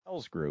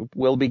Hotels Group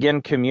will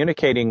begin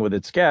communicating with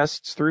its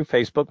guests through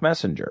Facebook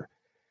Messenger.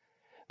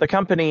 The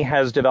company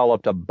has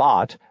developed a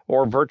bot,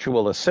 or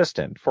virtual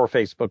assistant, for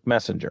Facebook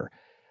Messenger.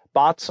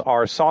 Bots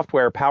are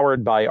software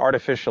powered by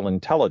artificial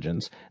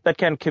intelligence that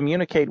can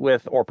communicate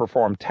with or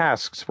perform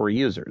tasks for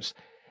users.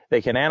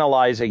 They can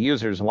analyze a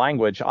user's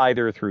language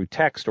either through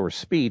text or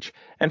speech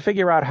and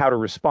figure out how to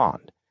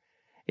respond.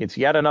 It's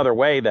yet another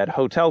way that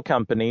hotel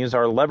companies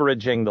are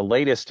leveraging the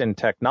latest in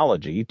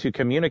technology to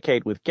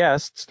communicate with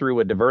guests through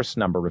a diverse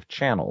number of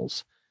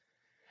channels.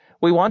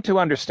 We want to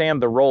understand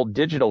the role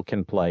digital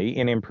can play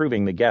in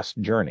improving the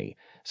guest journey,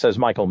 says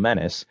Michael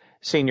Menace,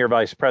 Senior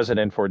Vice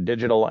President for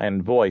Digital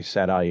and Voice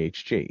at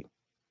IHG.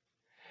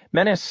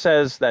 Menace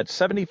says that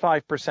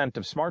 75%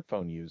 of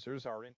smartphone users are in